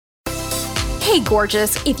Hey,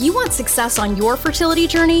 gorgeous. If you want success on your fertility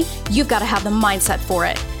journey, you've got to have the mindset for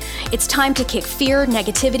it. It's time to kick fear,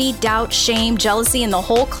 negativity, doubt, shame, jealousy, and the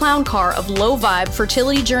whole clown car of low-vibe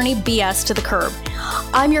fertility journey BS to the curb.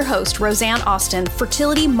 I'm your host, Roseanne Austin,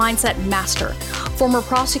 fertility mindset master, former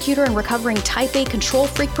prosecutor and recovering type A control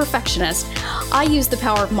freak perfectionist. I use the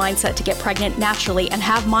power of mindset to get pregnant naturally and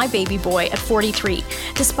have my baby boy at 43,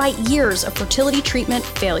 despite years of fertility treatment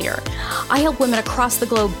failure. I help women across the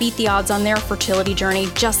globe beat the odds on their fertility journey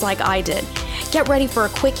just like I did. Get ready for a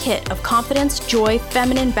quick hit of confidence, joy,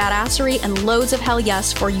 feminine badassery, and loads of hell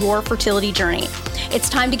yes for your fertility journey. It's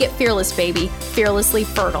time to get fearless, baby. Fearlessly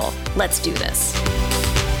fertile. Let's do this.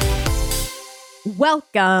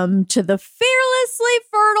 Welcome to the Fearlessly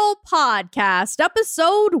Fertile Podcast,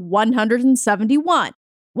 episode 171.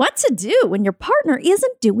 What to do when your partner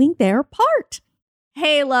isn't doing their part.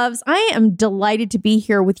 Hey, loves, I am delighted to be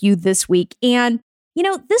here with you this week. And,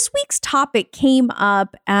 this week's topic came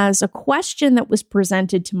up as a question that was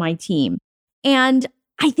presented to my team. And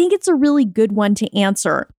I think it's a really good one to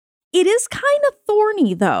answer. It is kind of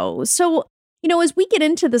thorny, though. So, as we get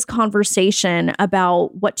into this conversation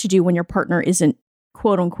about what to do when your partner isn't,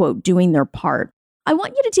 quote unquote, doing their part, I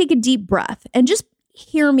want you to take a deep breath and just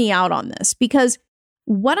hear me out on this, because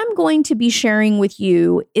what I'm going to be sharing with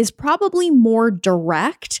you is probably more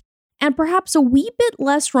direct and perhaps a wee bit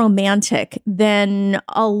less romantic than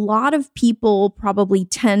a lot of people probably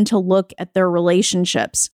tend to look at their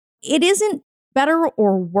relationships. It isn't better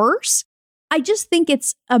or worse. I just think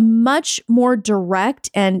it's a much more direct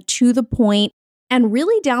and to the point and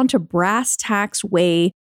really down to brass tacks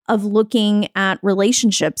way of looking at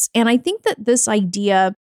relationships. And I think that this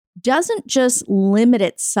idea doesn't just limit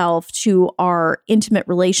itself to our intimate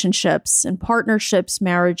relationships and partnerships,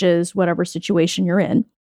 marriages, whatever situation you're in.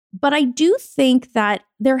 But I do think that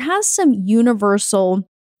there has some universal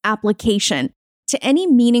application to any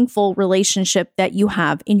meaningful relationship that you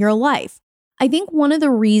have in your life. I think one of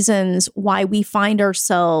the reasons why we find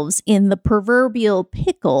ourselves in the proverbial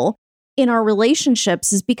pickle in our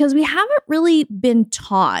relationships is because we haven't really been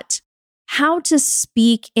taught how to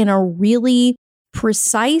speak in a really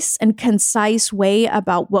precise and concise way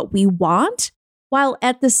about what we want, while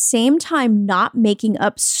at the same time not making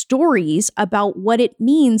up stories about what it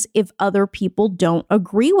means if other people don't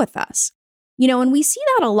agree with us. And we see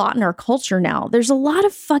that a lot in our culture now. There's a lot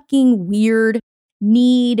of fucking weird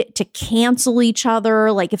need to cancel each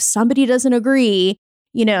other. Like if somebody doesn't agree,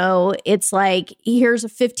 it's like, here's a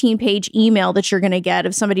 15-page email that you're going to get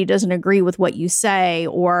if somebody doesn't agree with what you say,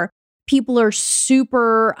 or people are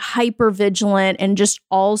super hyper vigilant and just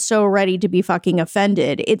also ready to be fucking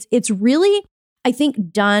offended. It's really, I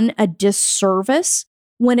think, done a disservice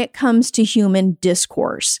when it comes to human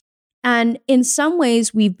discourse. And in some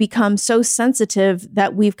ways, we've become so sensitive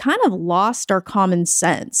that we've kind of lost our common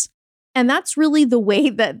sense. And that's really the way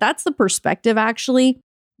that's the perspective, actually,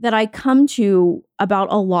 that I come to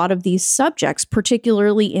about a lot of these subjects,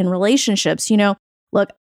 particularly in relationships. Look,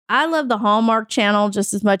 I love the Hallmark Channel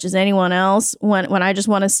just as much as anyone else when I just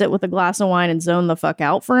want to sit with a glass of wine and zone the fuck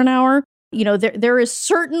out for an hour. There is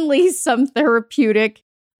certainly some therapeutic,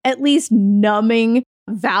 at least numbing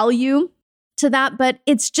value to that, but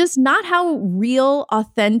it's just not how real,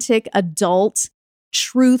 authentic, adult,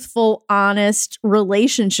 truthful, honest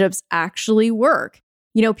relationships actually work.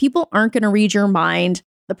 People aren't going to read your mind.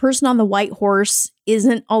 The person on the white horse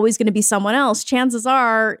isn't always going to be someone else. Chances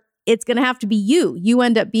are it's going to have to be you. You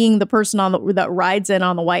end up being the person that rides in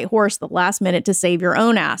on the white horse the last minute to save your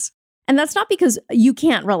own ass. And that's not because you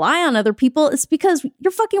can't rely on other people. It's because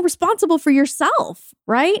you're fucking responsible for yourself,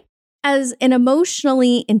 right? As an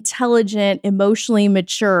emotionally intelligent, emotionally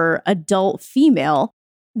mature adult female,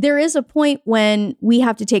 there is a point when we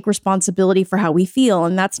have to take responsibility for how we feel.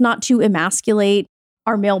 And that's not to emasculate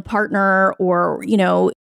our male partner or,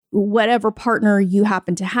 whatever partner you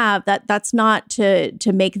happen to have. That's not to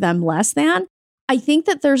make them less than. I think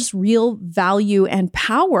that there's real value and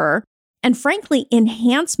power and, frankly,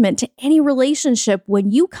 enhancement to any relationship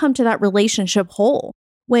when you come to that relationship whole.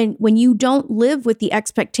 When you don't live with the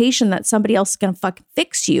expectation that somebody else is going to fucking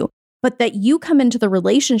fix you, but that you come into the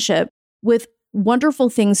relationship with wonderful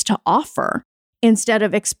things to offer instead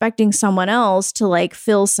of expecting someone else to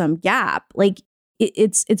fill some gap.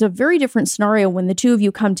 It's a very different scenario when the two of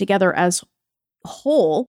you come together as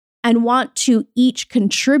whole and want to each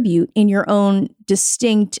contribute in your own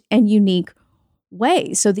distinct and unique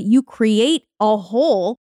way so that you create a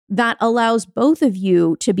whole that allows both of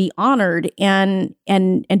you to be honored and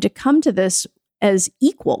to come to this as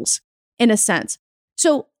equals in a sense.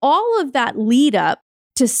 So all of that lead up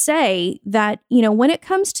to say that, when it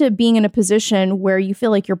comes to being in a position where you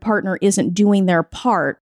feel like your partner isn't doing their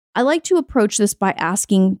part, I like to approach this by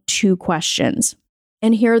asking 2 questions.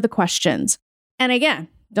 And here are the questions. And again,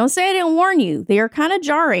 don't say I didn't warn you. They are kind of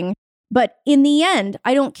jarring. But in the end,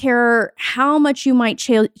 I don't care how much you might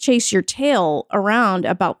chase your tail around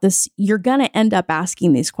about this, you're going to end up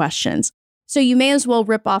asking these questions. So you may as well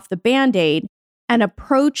rip off the Band-Aid and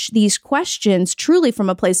approach these questions truly from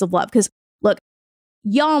a place of love. Because look,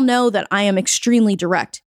 y'all know that I am extremely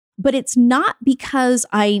direct, but it's not because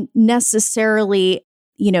I necessarily,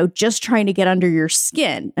 just trying to get under your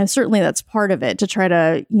skin. And certainly that's part of it, to try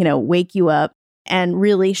to, wake you up and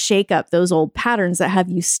really shake up those old patterns that have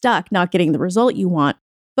you stuck, not getting the result you want.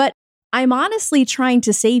 But I'm honestly trying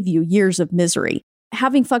to save you years of misery.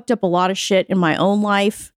 Having fucked up a lot of shit in my own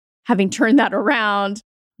life, having turned that around,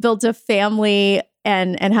 built a family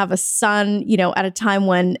and have a son, at a time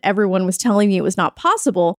when everyone was telling me it was not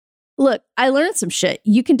possible. Look, I learned some shit.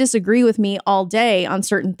 You can disagree with me all day on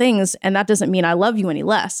certain things, and that doesn't mean I love you any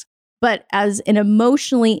less. But as an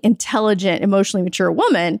emotionally intelligent, emotionally mature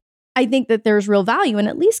woman, I think that there's real value in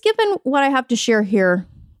at least given what I have to share here,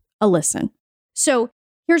 a listen. So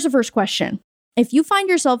here's the first question. If you find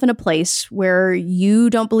yourself in a place where you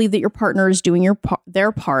don't believe that your partner is doing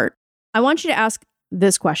their part, I want you to ask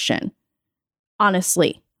this question,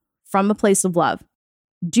 honestly, from a place of love.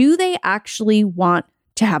 Do they actually want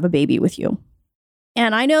to have a baby with you?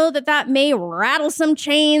 And I know that may rattle some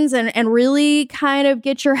chains and really kind of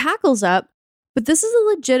get your hackles up, but this is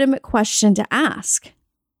a legitimate question to ask.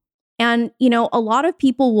 And, a lot of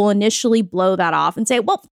people will initially blow that off and say,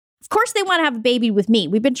 well, of course they want to have a baby with me.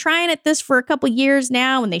 We've been trying at this for a couple years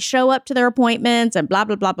now, and they show up to their appointments and blah,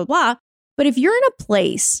 blah, blah, blah, blah. But if you're in a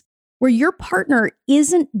place where your partner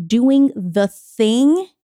isn't doing the thing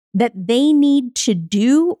that they need to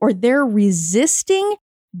do, or they're resisting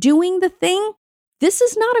doing the thing, this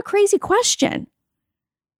is not a crazy question,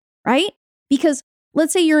 right? Because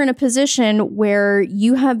let's say you're in a position where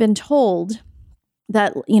you have been told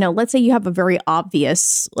that, let's say you have a very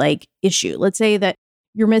obvious issue. Let's say that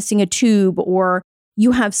you're missing a tube, or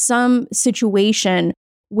you have some situation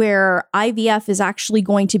where IVF is actually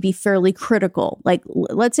going to be fairly critical.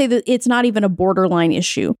 Let's say that it's not even a borderline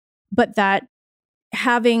issue, but that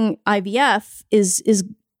having IVF is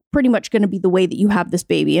pretty much going to be the way that you have this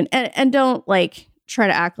baby. And don't try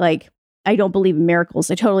to act like I don't believe in miracles.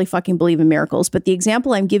 I totally fucking believe in miracles. But the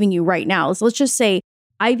example I'm giving you right now is, let's just say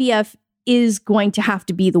IVF is going to have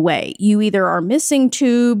to be the way. You either are missing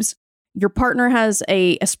tubes, your partner has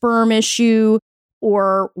a sperm issue,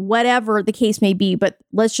 or whatever the case may be. But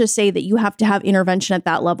let's just say that you have to have intervention at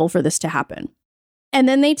that level for this to happen. And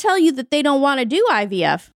then they tell you that they don't want to do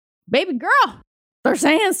IVF. Baby girl, they're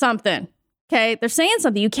saying something. Okay, they're saying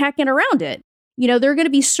something. You can't get around it. There are going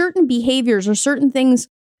to be certain behaviors or certain things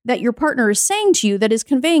that your partner is saying to you that is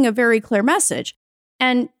conveying a very clear message.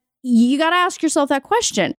 And you got to ask yourself that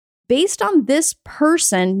question. Based on this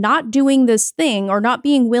person not doing this thing or not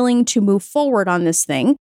being willing to move forward on this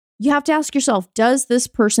thing, you have to ask yourself, does this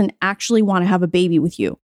person actually want to have a baby with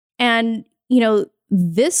you? And,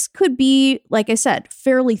 this could be, like I said,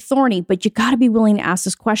 fairly thorny, but you got to be willing to ask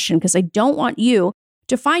this question, because I don't want you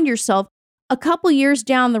to find yourself a couple years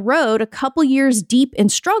down the road, a couple years deep in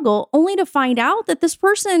struggle, only to find out that this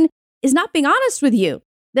person is not being honest with you,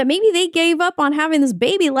 that maybe they gave up on having this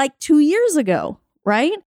baby 2 years ago,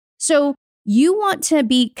 right? So you want to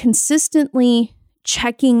be consistently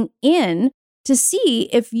checking in to see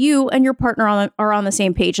if you and your partner are on the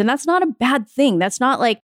same page. And that's not a bad thing. That's not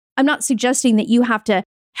I'm not suggesting that you have to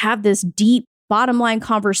have this deep bottom line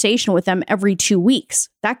conversation with them every 2 weeks.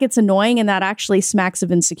 That gets annoying, and that actually smacks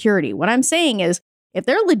of insecurity. What I'm saying is, if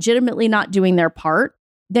they're legitimately not doing their part,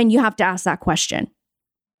 then you have to ask that question.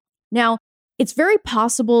 Now, it's very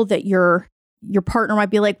possible that your partner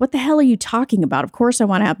might be like, what the hell are you talking about? Of course I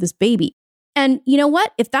want to have this baby. And you know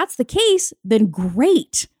what? If that's the case, then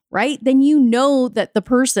great, right? Then you know that the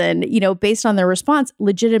person, based on their response,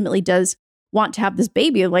 legitimately does want to have this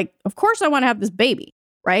baby. Of course I want to have this baby,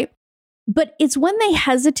 right? But it's when they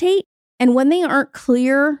hesitate and when they aren't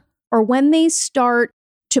clear, or when they start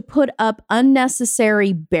to put up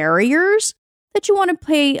unnecessary barriers, that you want to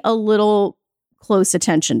pay a little close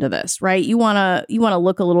attention to this, right? You want to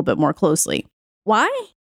look a little bit more closely. Why?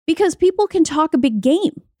 Because people can talk a big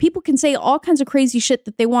game. People can say all kinds of crazy shit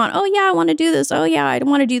that they want. Oh yeah, I want to do this. Oh yeah, I don't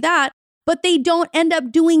want to do that. But they don't end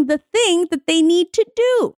up doing the thing that they need to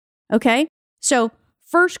do. Okay? So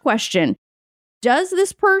first question, does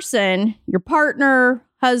this person, your partner,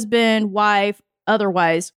 husband, wife,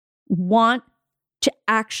 otherwise, want to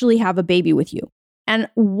actually have a baby with you? And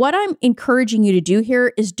what I'm encouraging you to do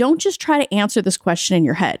here is don't just try to answer this question in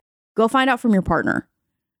your head. Go find out from your partner.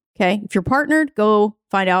 Okay. If you're partnered, go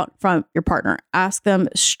find out from your partner. Ask them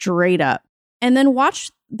straight up and then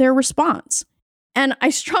watch their response. And I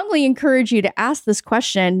strongly encourage you to ask this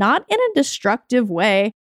question, not in a destructive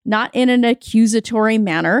way, not in an accusatory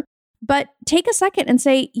manner, but take a second and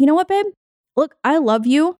say, you know what, babe? Look, I love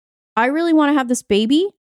you. I really want to have this baby.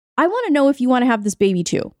 I want to know if you want to have this baby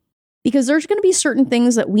too. Because there's going to be certain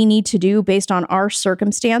things that we need to do based on our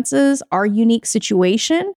circumstances, our unique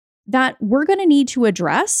situation that we're going to need to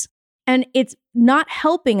address. And it's not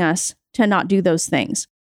helping us to not do those things.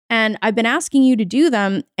 And I've been asking you to do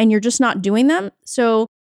them and you're just not doing them. So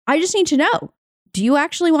I just need to know, do you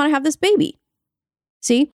actually want to have this baby?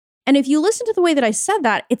 See? And if you listen to the way that I said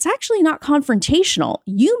that, it's actually not confrontational.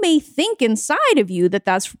 You may think inside of you that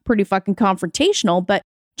that's pretty fucking confrontational, but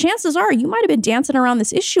chances are you might have been dancing around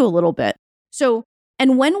this issue a little bit. So,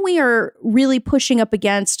 and when we are really pushing up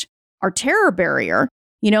against our terror barrier,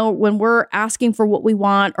 when we're asking for what we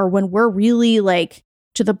want, or when we're really like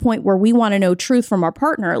to the point where we want to know truth from our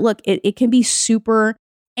partner, look, it can be super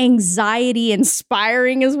anxiety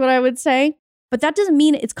inspiring is what I would say. But that doesn't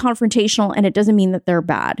mean it's confrontational, and it doesn't mean that they're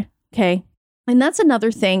bad. Okay. And that's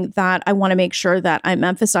another thing that I want to make sure that I'm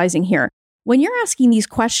emphasizing here. When you're asking these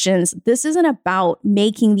questions, this isn't about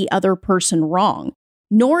making the other person wrong,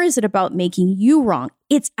 nor is it about making you wrong.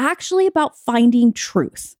 It's actually about finding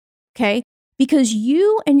truth. Okay. Because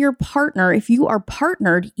you and your partner, if you are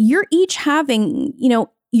partnered, you're each having,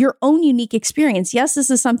 your own unique experience. Yes,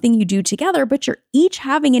 this is something you do together, but you're each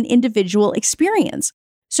having an individual experience.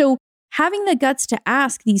 So having the guts to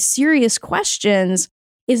ask these serious questions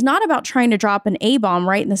is not about trying to drop an A-bomb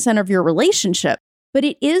right in the center of your relationship, but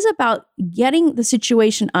it is about getting the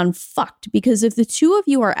situation unfucked. Because if the two of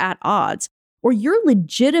you are at odds, or you're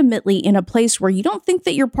legitimately in a place where you don't think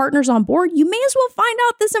that your partner's on board, you may as well find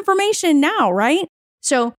out this information now, right?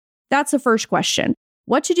 So that's the first question.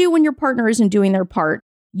 What to do when your partner isn't doing their part?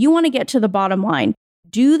 You want to get to the bottom line.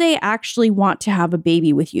 Do they actually want to have a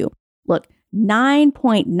baby with you? Look,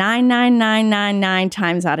 9.99999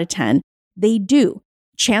 times out of 10, they do.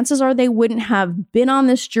 Chances are they wouldn't have been on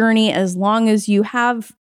this journey as long as you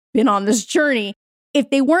have been on this journey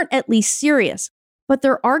if they weren't at least serious. But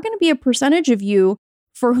there are going to be a percentage of you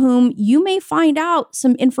for whom you may find out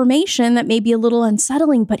some information that may be a little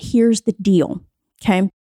unsettling, but here's the deal, okay?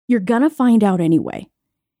 You're going to find out anyway,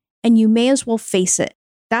 and you may as well face it.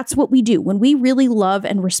 That's what we do. When we really love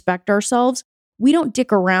and respect ourselves, we don't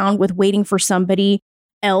dick around with waiting for somebody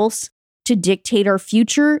else to dictate our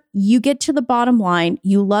future. You get to the bottom line.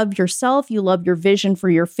 You love yourself. You love your vision for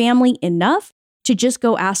your family enough to just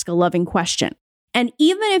go ask a loving question. And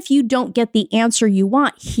even if you don't get the answer you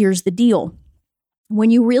want, here's the deal.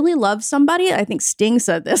 When you really love somebody, I think Sting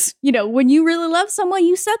said this, when you really love someone,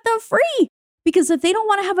 you set them free. Because if they don't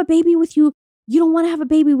want to have a baby with you, you don't want to have a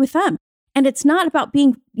baby with them. And it's not about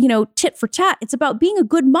being, tit for tat. It's about being a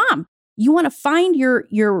good mom. You want to find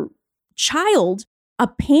your child a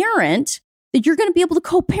parent that you're going to be able to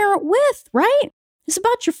co-parent with, right? It's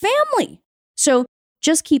about your family. So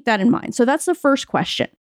just keep that in mind. So that's the first question.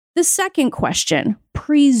 The second question,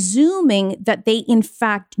 presuming that they in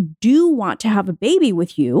fact do want to have a baby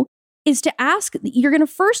with you, is to ask, you're going to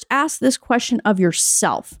first ask this question of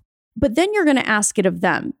yourself, but then you're going to ask it of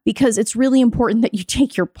them, because it's really important that you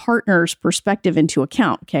take your partner's perspective into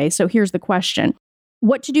account. Okay, so here's the question.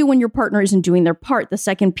 What to do when your partner isn't doing their part? The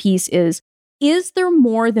second piece is there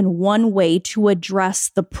more than one way to address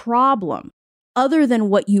the problem other than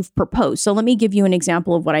what you've proposed? So let me give you an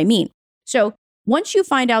example of what I mean. So once you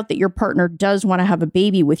find out that your partner does want to have a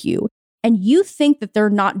baby with you, and you think that they're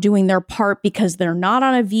not doing their part because they're not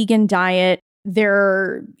on a vegan diet,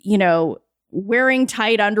 they're, wearing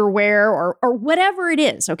tight underwear or whatever it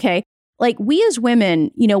is, okay? Like we as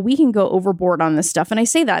women, we can go overboard on this stuff. And I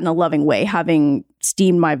say that in a loving way, having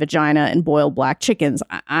steamed my vagina and boiled black chickens.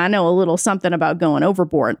 I know a little something about going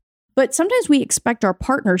overboard. But sometimes we expect our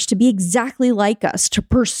partners to be exactly like us, to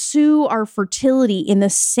pursue our fertility in the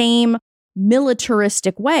same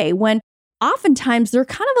militaristic way, when oftentimes they're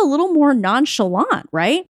kind of a little more nonchalant,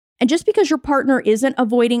 right? And just because your partner isn't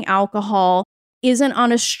avoiding alcohol, isn't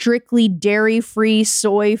on a strictly dairy-free,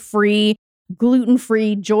 soy-free,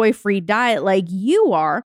 gluten-free, joy-free diet like you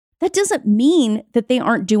are, that doesn't mean that they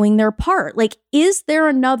aren't doing their part. Like, is there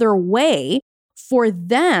another way for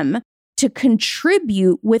them to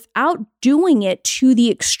contribute without doing it to the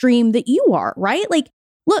extreme that you are, right? Like,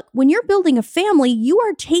 look, when you're building a family,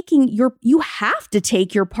 you have to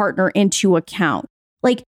take your partner into account.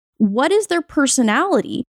 Like, what is their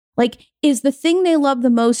personality? Like, is the thing they love the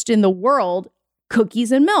most in the world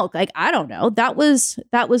cookies and milk. Like, I don't know. That was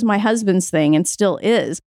my husband's thing and still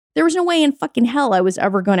is. There was no way in fucking hell I was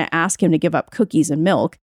ever going to ask him to give up cookies and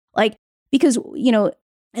milk. Like, because,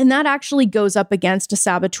 and that actually goes up against a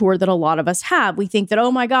saboteur that a lot of us have. We think that,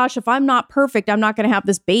 oh my gosh, if I'm not perfect, I'm not going to have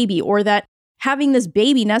this baby, or that having this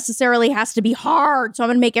baby necessarily has to be hard. So I'm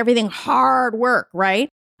going to make everything hard work, right?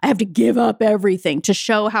 I have to give up everything to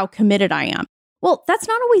show how committed I am. Well, that's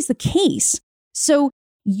not always the case. So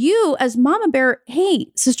you as Mama Bear, hey,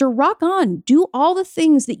 sister, rock on. Do all the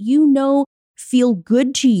things that you know feel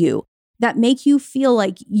good to you, that make you feel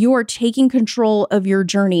like you're taking control of your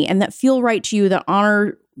journey and that feel right to you, that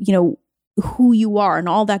honor, who you are and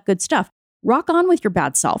all that good stuff. Rock on with your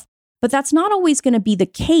bad self. But that's not always going to be the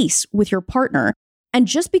case with your partner. And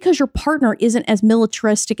just because your partner isn't as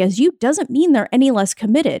militaristic as you doesn't mean they're any less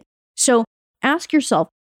committed. So ask yourself,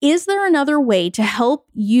 is there another way to help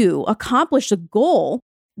you accomplish a goal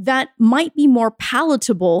that might be more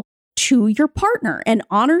palatable to your partner and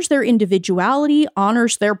honors their individuality,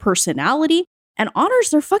 honors their personality, and honors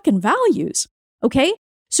their fucking values? Okay?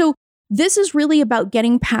 So this is really about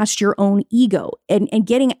getting past your own ego and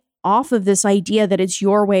getting off of this idea that it's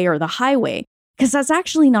your way or the highway, because that's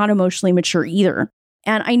actually not emotionally mature either.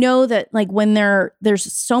 And I know that like when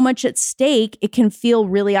there's so much at stake, it can feel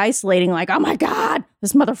really isolating. Like, oh my God,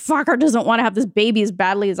 this motherfucker doesn't want to have this baby as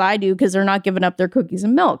badly as I do because they're not giving up their cookies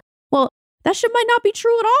and milk. Well, that shit might not be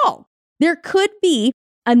true at all. There could be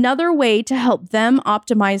another way to help them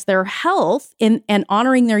optimize their health and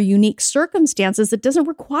honoring their unique circumstances that doesn't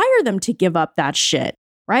require them to give up that shit,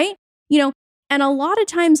 right? And a lot of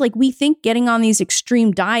times, like, we think getting on these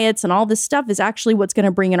extreme diets and all this stuff is actually what's going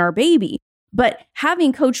to bring in our baby. But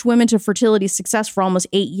having coached women to fertility success for almost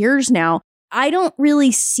 8 years now, I don't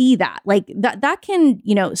really see that. Like that can,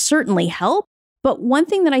 certainly help. But one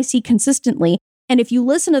thing that I see consistently, and if you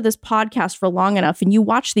listen to this podcast for long enough and you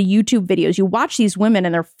watch the YouTube videos, you watch these women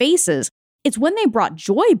and their faces, it's when they brought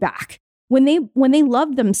joy back, when they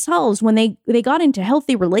loved themselves, when they got into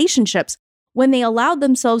healthy relationships, when they allowed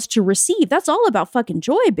themselves to receive. That's all about fucking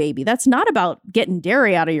joy, baby. That's not about getting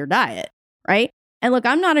dairy out of your diet, right? And look,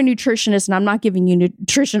 I'm not a nutritionist and I'm not giving you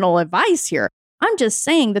nutritional advice here. I'm just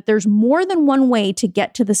saying that there's more than one way to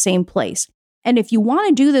get to the same place. And if you want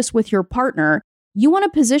to do this with your partner, you want to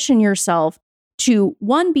position yourself to,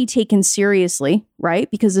 one, be taken seriously,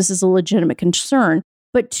 right? Because this is a legitimate concern.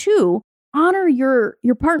 But two, honor your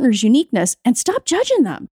partner's uniqueness and stop judging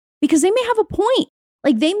them, because they may have a point.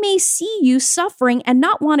 Like, they may see you suffering and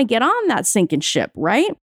not want to get on that sinking ship, right?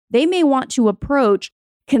 They may want to approach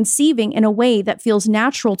conceiving in a way that feels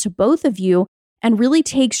natural to both of you and really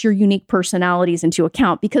takes your unique personalities into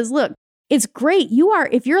account. Because look, it's great.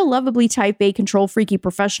 If you're a lovably type A, control freaky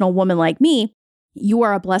professional woman like me, you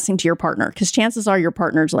are a blessing to your partner, because chances are your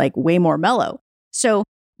partner's like way more mellow. So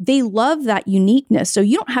they love that uniqueness. So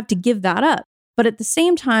you don't have to give that up. But at the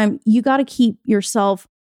same time, you got to keep yourself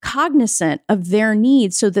cognizant of their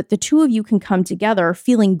needs so that the two of you can come together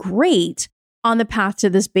feeling great on the path to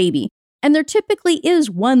this baby. And there typically is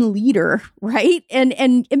one leader, right? And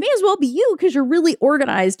it may as well be you, because you're really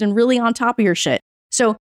organized and really on top of your shit.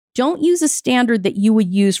 So don't use a standard that you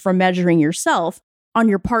would use for measuring yourself on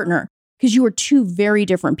your partner, because you are two very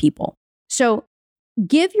different people. So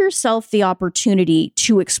give yourself the opportunity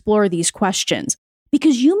to explore these questions,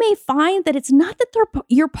 because you may find that it's not that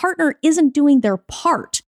your partner isn't doing their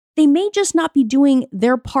part. They may just not be doing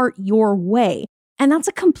their part your way. And that's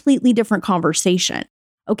a completely different conversation.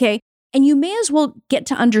 Okay. And you may as well get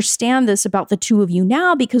to understand this about the two of you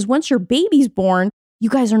now, because once your baby's born, you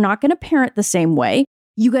guys are not going to parent the same way.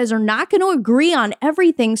 You guys are not going to agree on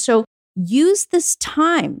everything. So use this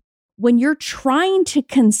time when you're trying to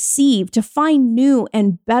conceive to find new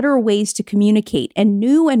and better ways to communicate and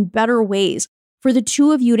new and better ways for the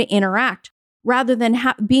two of you to interact, rather than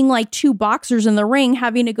being like two boxers in the ring,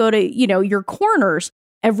 having to go to, your corners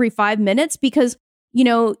every 5 minutes because,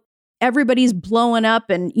 everybody's blowing up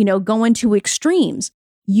and, going to extremes.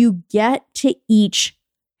 You get to each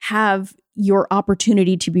have your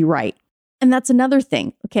opportunity to be right. And that's another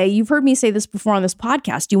thing. Okay. You've heard me say this before on this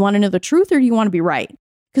podcast. Do you want to know the truth or do you want to be right?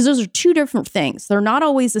 Because those are two different things. They're not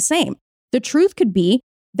always the same. The truth could be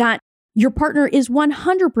that your partner is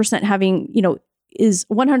 100% is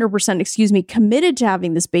 100%, committed to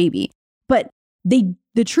having this baby. But the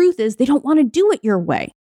truth is they don't want to do it your way.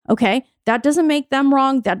 Okay. That doesn't make them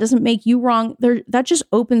wrong. That doesn't make you wrong. That just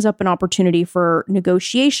opens up an opportunity for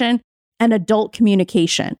negotiation and adult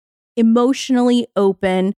communication, emotionally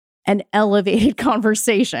open and elevated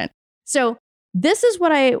conversation. So this is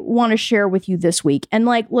what I want to share with you this week. And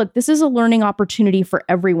look, this is a learning opportunity for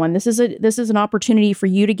everyone. This is an opportunity for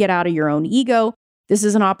you to get out of your own ego, This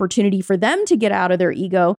is an opportunity for them to get out of their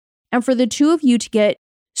ego and for the two of you to get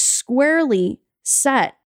squarely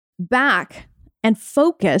set back and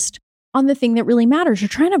focused on the thing that really matters. You're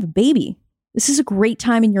trying to have a baby. This is a great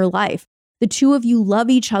time in your life. The two of you love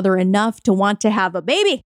each other enough to want to have a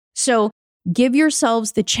baby. So give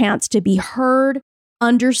yourselves the chance to be heard,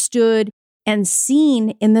 understood, and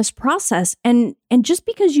seen in this process. And just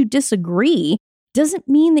because you disagree doesn't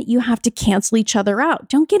mean that you have to cancel each other out.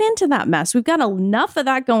 Don't get into that mess. We've got enough of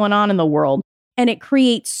that going on in the world, and it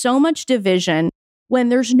creates so much division when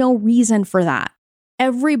there's no reason for that.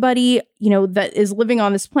 Everybody, that is living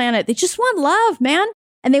on this planet, they just want love, man,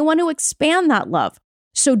 and they want to expand that love.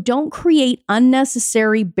 So don't create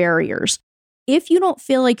unnecessary barriers. If you don't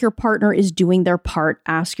feel like your partner is doing their part,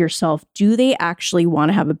 ask yourself, do they actually want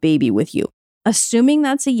to have a baby with you? Assuming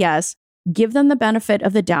that's a yes, give them the benefit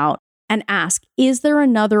of the doubt and ask, is there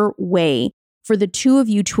another way for the two of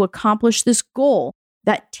you to accomplish this goal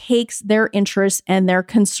that takes their interests and their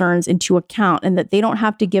concerns into account and that they don't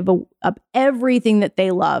have to give up everything that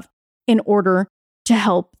they love in order to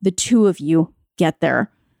help the two of you get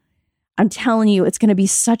there? I'm telling you, it's going to be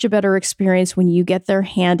such a better experience when you get there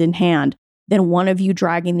hand in hand than one of you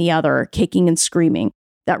dragging the other, kicking and screaming.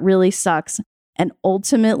 That really sucks. And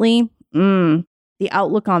ultimately, the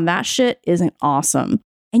outlook on that shit isn't awesome.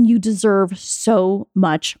 And you deserve so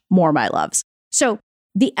much more, my loves. So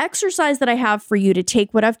the exercise that I have for you to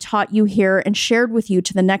take what I've taught you here and shared with you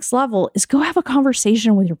to the next level is go have a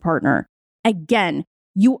conversation with your partner. Again,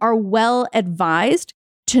 you are well advised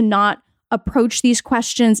to not approach these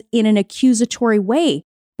questions in an accusatory way,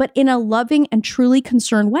 but in a loving and truly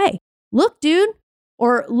concerned way. Look, dude,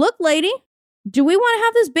 or look, lady, do we want to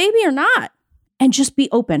have this baby or not? And just be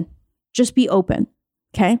open. Just be open.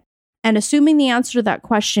 Okay. And assuming the answer to that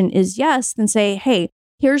question is yes, then say, hey,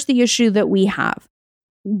 here's the issue that we have.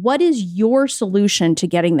 What is your solution to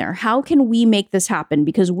getting there? How can we make this happen?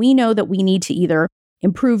 Because we know that we need to either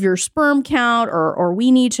improve your sperm count or we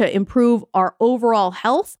need to improve our overall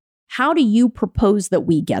health. How do you propose that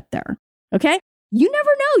we get there? Okay. You never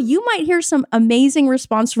know. You might hear some amazing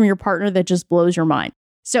response from your partner that just blows your mind.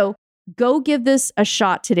 So go give this a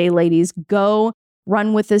shot today, ladies. Go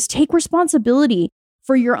run with this. Take responsibility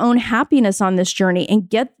for your own happiness on this journey and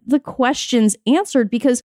get the questions answered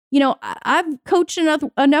because, I've coached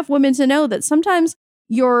enough women to know that sometimes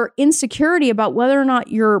your insecurity about whether or not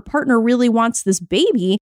your partner really wants this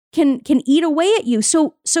baby can eat away at you.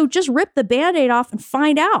 So just rip the Band-Aid off and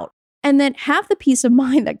find out. And then have the peace of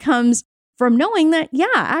mind that comes from knowing that,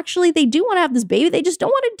 actually they do want to have this baby. They just don't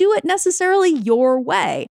want to do it necessarily your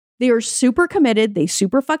way. They are super committed. They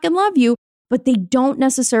super fucking love you, but they don't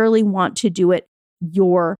necessarily want to do it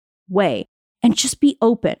your way. And just be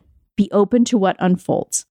open. Be open to what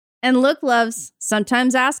unfolds. And look, loves,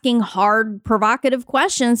 sometimes asking hard, provocative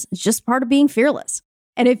questions is just part of being fearless.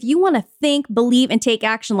 And if you want to think, believe, and take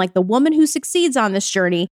action like the woman who succeeds on this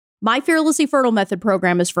journey, my Fearlessly Fertile Method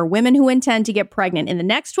program is for women who intend to get pregnant in the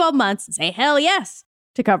next 12 months and say hell yes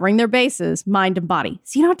to covering their bases, mind and body.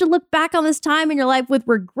 So you don't have to look back on this time in your life with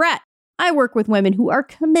regret. I work with women who are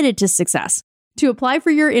committed to success. To apply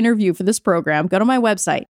for your interview for this program, go to my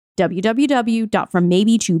website,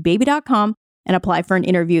 www.frommaybe2baby.com, and apply for an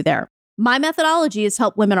interview there. My methodology has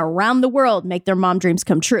helped women around the world make their mom dreams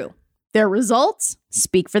come true. Their results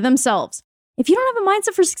speak for themselves. If you don't have a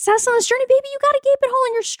mindset for success on this journey, baby, you got a gaping hole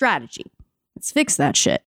in your strategy. Let's fix that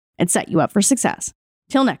shit and set you up for success.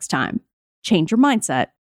 Till next time, change your mindset,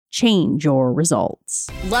 change your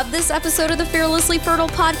results. Love this episode of the Fearlessly Fertile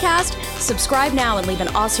podcast? Subscribe now and leave an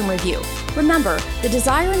awesome review. Remember, the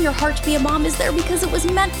desire in your heart to be a mom is there because it was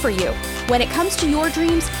meant for you. When it comes to your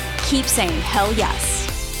dreams, keep saying hell yes.